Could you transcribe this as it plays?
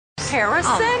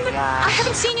Harrison? Oh my God. I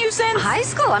haven't seen you since High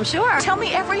school, I'm sure. Tell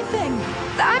me everything.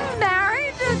 I'm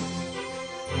married.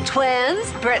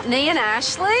 Twins, Brittany and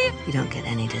Ashley. You don't get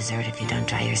any dessert if you don't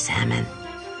dry your salmon.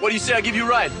 What do you say I give you a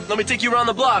ride? Let me take you around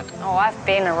the block. Oh, I've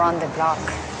been around the block.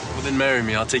 Well, then marry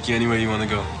me. I'll take you anywhere you want to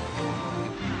go.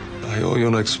 I owe you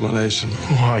an explanation.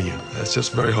 Who are you? It's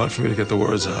just very hard for me to get the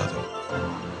words out.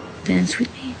 Dance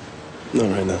with me? Not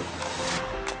right now.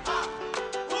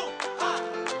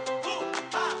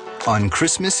 On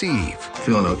Christmas Eve.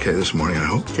 Feeling okay this morning, I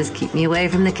hope? Just keep me away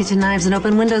from the kitchen knives and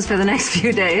open windows for the next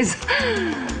few days.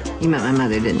 You met my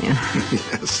mother, didn't you?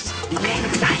 Yes. Okay,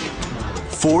 bye.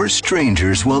 4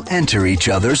 strangers will enter each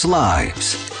other's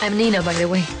lives. I'm Nina, by the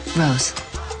way. Rose.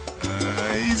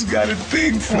 He's got a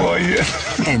thing for you.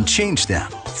 And change them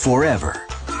forever.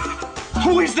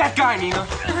 Who is that guy, Nina?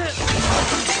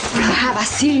 I have a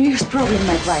serious problem,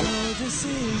 my friend.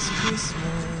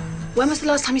 When was the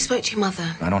last time you spoke to your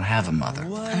mother? I don't have a mother.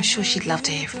 I'm sure she'd love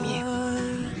to hear from you.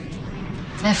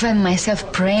 I find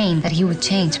myself praying that he would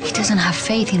change. He doesn't have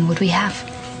faith in what we have,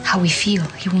 how we feel.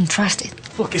 He won't trust it.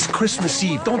 Look, it's Christmas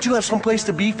Eve. Don't you have some place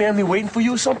to be? Family waiting for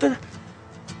you or something?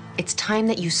 It's time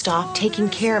that you stop taking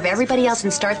care of everybody else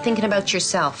and start thinking about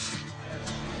yourself.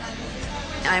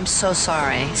 I'm so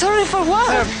sorry. Sorry for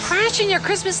what? For crashing your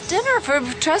Christmas dinner, for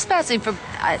trespassing, for...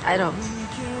 I don't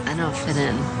fit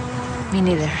in. Me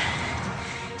neither.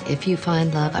 If you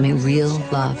find love, I mean real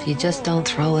love, you just don't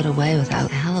throw it away without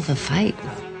a hell of a fight.